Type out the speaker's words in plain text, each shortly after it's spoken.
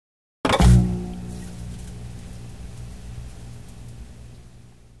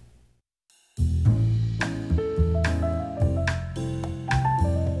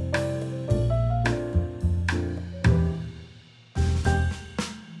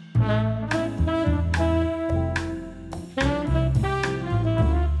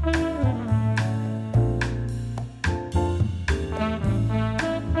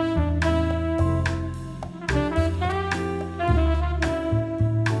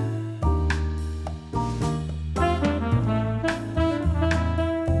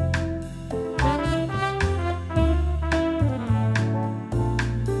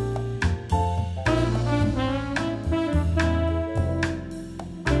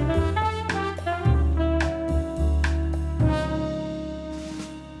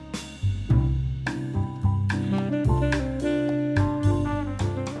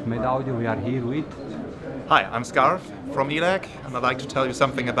Audio. We are here with... Hi, I'm Scarf from ELAC, and I'd like to tell you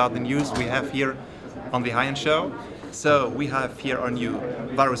something about the news we have here on the High-End Show. So we have here our new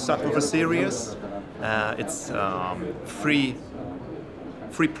VARRO subwoofer series. It's three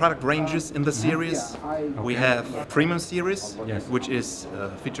product ranges in the series. Okay. We have Premium series, yes, which is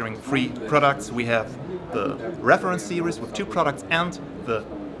featuring 3 products. We have the Reference series with 2 products and the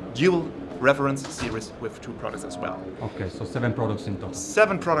Dual Reference series with 2 products as well. Okay, so 7 products in total.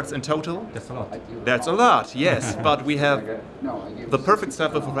 7 products in total. That's a lot. That's a lot, yes, but we have the perfect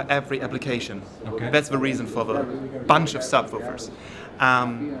subwoofer for every application. Okay. That's the reason for the bunch of subwoofers.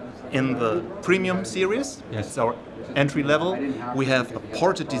 In the Premium series, yes, it's our entry level, we have a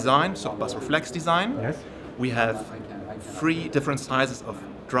ported design, so bass-reflex design. Yes. We have 3 different sizes of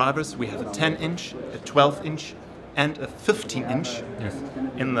drivers. We have a 10-inch, a 12-inch, and a 15-inch yes,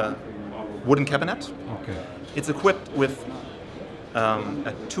 in the wooden cabinet. Okay. It's equipped with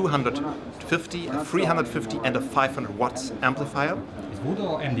a 250, a 350, and a 500 watts amplifier. Is wood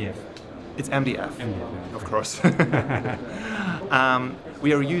or MDF? It's MDF, MDF, of course.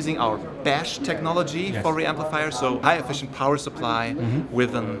 We are using our bash technology, yes, for the amplifier, so high efficient power supply,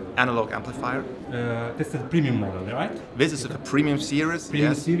 with an analog amplifier. This is the premium model, right? This is a premium series.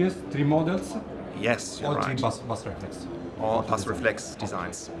 Premium yes. series, 3 models. Yes, you're all right. 3 bass-reflex. All bass-reflex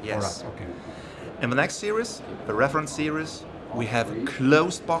designs. Yes. All right, okay. In the next series, the Reference series, we have a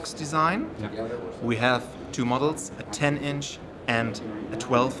closed box design. Yeah. We have 2 models, a 10-inch and a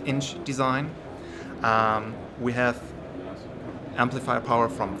 12-inch design. We have amplifier power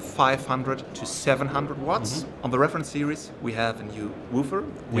from 500 to 700 watts. On the Reference series, we have a new woofer.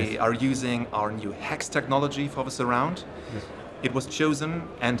 We are using our new hex technology for the surround. Yes. It was chosen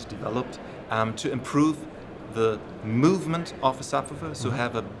and developed to improve the movement of a subwoofer, so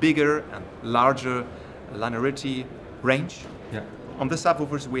have a bigger and larger linearity range. Yeah. On the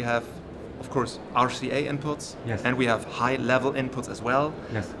subwoofers we have, of course, RCA inputs, yes, and we have high-level inputs as well.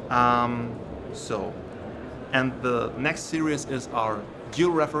 Yes. And the next series is our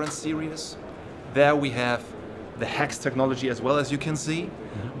Dual Reference series. There we have the hex technology as well, as you can see,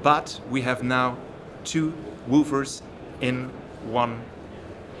 but we have now 2 woofers in one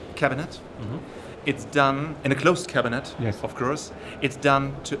cabinet. It's done in a closed cabinet, yes, of course. It's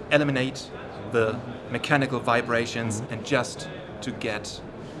done to eliminate the mechanical vibrations and just to get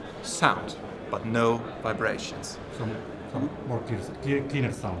sound, but no vibrations. So more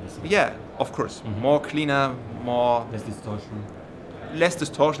cleaner sound. Yeah, of course. More cleaner, more... Less distortion. Less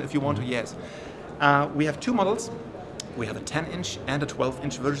distortion if you want to, yes. We have 2 models. We have a 10-inch and a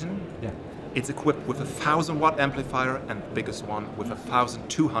 12-inch version. Yeah. It's equipped with a 1000 watt amplifier and the biggest one with a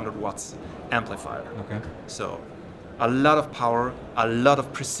 1200 watts amplifier. Okay. So a lot of power, a lot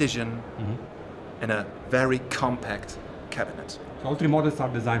of precision in a very compact cabinet. So all 3 models are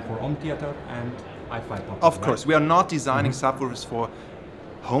designed for home theater and hi-fi purposes, Of course, we are not designing subwoofers for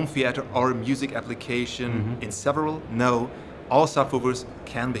home theater or music application in several. No, all subwoofers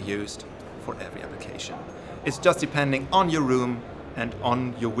can be used for every application. It's just depending on your room and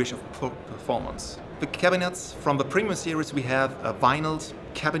on your wish of performance. The cabinets from the Premium series, we have a vinyl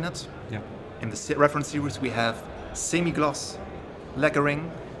cabinet. Yeah. In the Reference series, we have semi-gloss lacquering,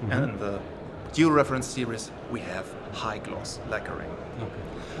 and in the Dual Reference series, we have high-gloss lacquering. Okay.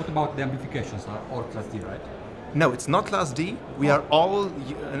 What about the amplifications? Are all Class D, right? No, it's not Class D. We are all,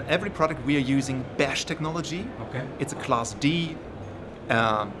 in every product, we are using bash technology. Okay. It's a Class D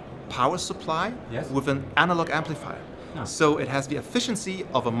power supply, yes, with an analog amplifier. Ah. So it has the efficiency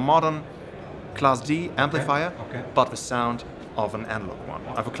of a modern Class D amplifier, okay, but the sound of an analog one,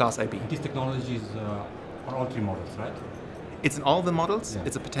 of a Class AB. These technologies are all 3 models, right? It's in all the models. Yeah.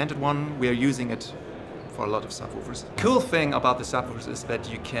 It's a patented one. We are using it for a lot of subwoofers. Cool thing about the subwoofers is that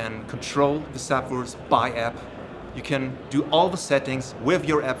you can control the subwoofers by app. You can do all the settings with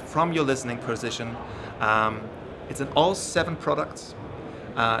your app from your listening position. It's in all 7 products.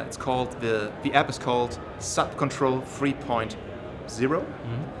 It's called the app is called SubControl 3.0.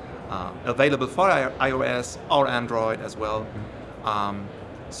 Available for iOS or Android as well.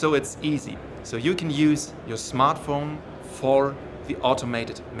 So it's easy. So you can use your smartphone for the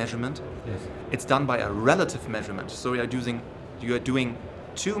automated measurement. Yes. It's done by a relative measurement. So you are doing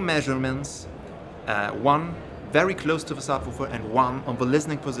 2 measurements, one very close to the subwoofer and one on the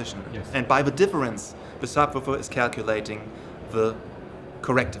listening position. Yes. And by the difference, the subwoofer is calculating the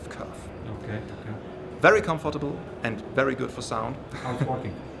corrective curve. Okay, okay. Very comfortable and very good for sound. How it's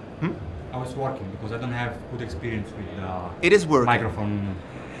working? How it's working, because I don't have good experience with it is working. Microphone,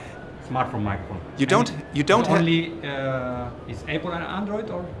 smartphone microphone. You don't have only is Apple and Android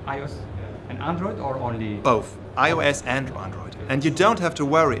or iOS And Android or only? Both, iOS and Android. And you don't have to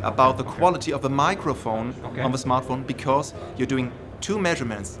worry about the quality of the microphone on the smartphone because you're doing two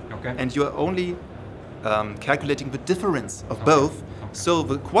measurements and you're only calculating the difference of both. So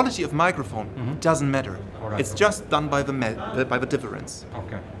the quality of microphone doesn't matter. It's just done by the difference.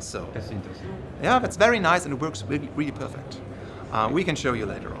 Okay. So that's interesting. Yeah, that's very nice and it works really, really perfect. We can show you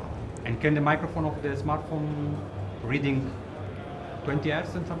later on. And can the microphone of the smartphone reading 20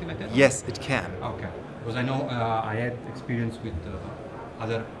 Hz and something like that? Yes, it can. Okay. Because I know I had experience with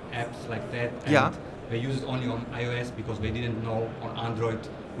other apps like that. And they use it only on iOS because they didn't know on Android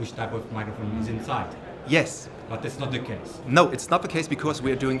which type of microphone is inside. Yes. But that's not the case. No, it's not the case because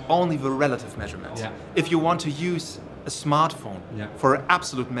we are doing only the relative measurement. Yeah. If you want to use a smartphone for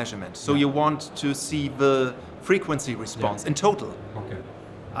absolute measurement, so you want to see the frequency response in total,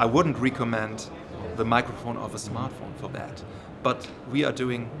 I wouldn't recommend the microphone of a smartphone for that. But we are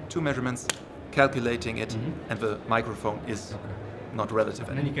doing two measurements, calculating it, and the microphone is not relative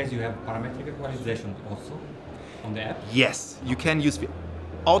anymore. In any case, you have parametric equalization also on the app? Yes, you can use the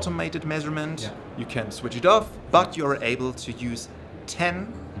automated measurement, you can switch it off, but you're able to use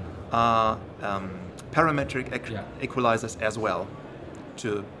 10 parametric equalizers as well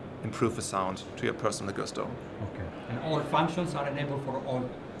to improve the sound to your personal gusto. Okay. And all functions are enabled for all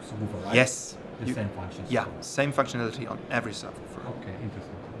subwoofer, right? Yes. The same functions? Yeah, same functionality on every subwoofer. Okay,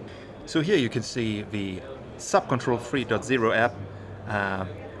 interesting. So here you can see the SubControl 3.0 app.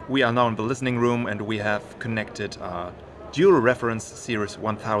 We are now in the listening room and we have connected a dual reference series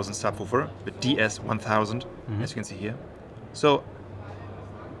 1000 subwoofer, the DS1000, as you can see here. So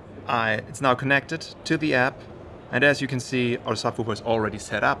it's now connected to the app, and as you can see, our subwoofer is already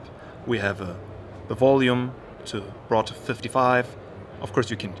set up. We have the volume brought to 55. Of course,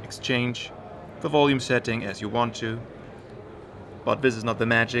 you can exchange the volume setting as you want to, but this is not the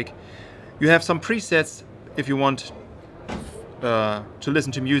magic. You have some presets if you want to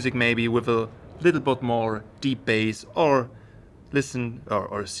listen to music maybe with a little bit more deep bass, or listen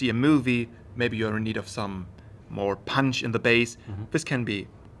or see a movie, maybe you're in need of some more punch in the bass. This can be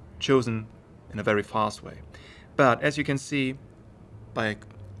chosen in a very fast way. But as you can see, by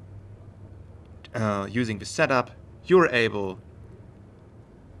using the setup, you're able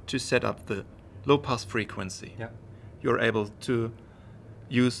to set up the low pass frequency. You're able to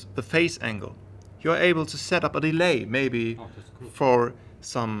use the phase angle. You're able to set up a delay, maybe for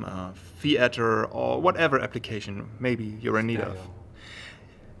some theater or whatever application maybe you're in need of.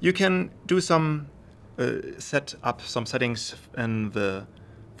 You can do some set up some settings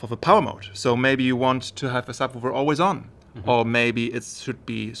for the power mode. So maybe you want to have the subwoofer always on, or maybe it should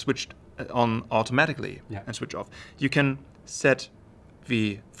be switched on automatically and switch off. You can set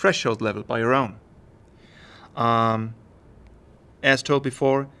the threshold level by your own. As told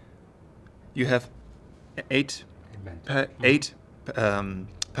before, you have eight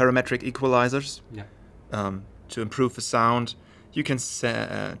parametric equalizers to improve the sound. You can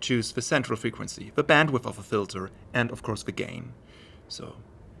choose the central frequency, the bandwidth of a filter, and of course the gain. So,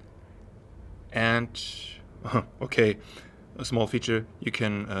 and okay, a small feature, you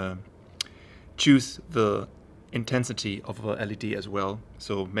can choose the intensity of the LED as well.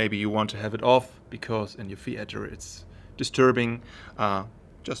 So maybe you want to have it off because in your theater it's disturbing,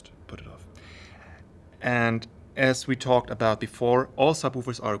 just put it off. And as we talked about before, all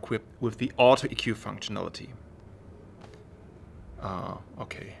subwoofers are equipped with the auto EQ functionality.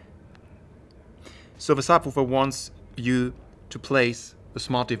 Okay. So the subwoofer wants you to place the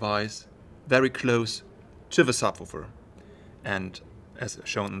smart device very close to the subwoofer. And as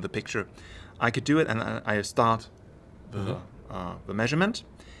shown in the picture, I could do it, and I start the measurement,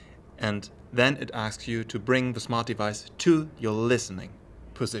 and then it asks you to bring the smart device to your listening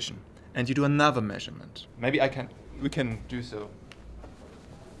position, and you do another measurement. Maybe we can do so.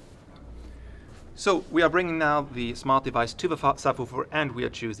 So we are bringing now the smart device to the subwoofer, and we are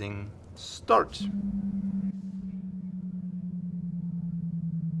choosing start.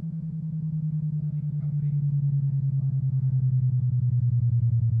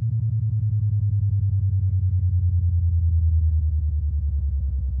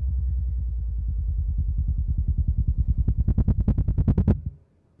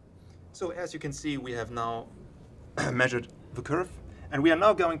 So as you can see, we have now measured the curve, and we are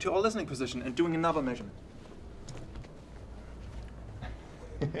now going to our listening position and doing another measurement.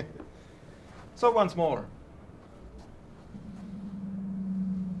 So once more.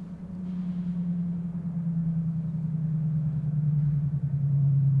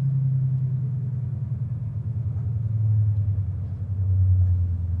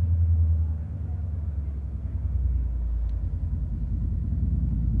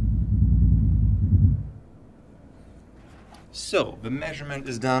 So the measurement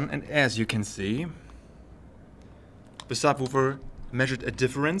is done, and as you can see, the subwoofer measured a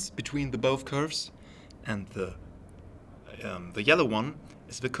difference between the both curves, and the yellow one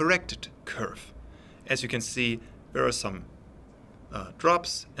is the corrected curve. As you can see, there are some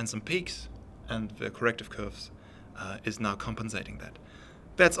drops and some peaks, and the corrective curves is now compensating that.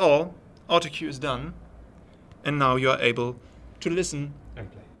 That's all. Auto EQ is done, and now you are able to listen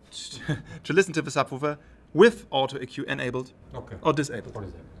to listen to the subwoofer with auto EQ enabled or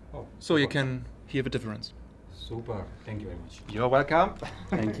disabled. Oh, so you can hear the difference. super. Thank you very much. You're welcome.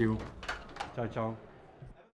 Thank you. Ciao, ciao.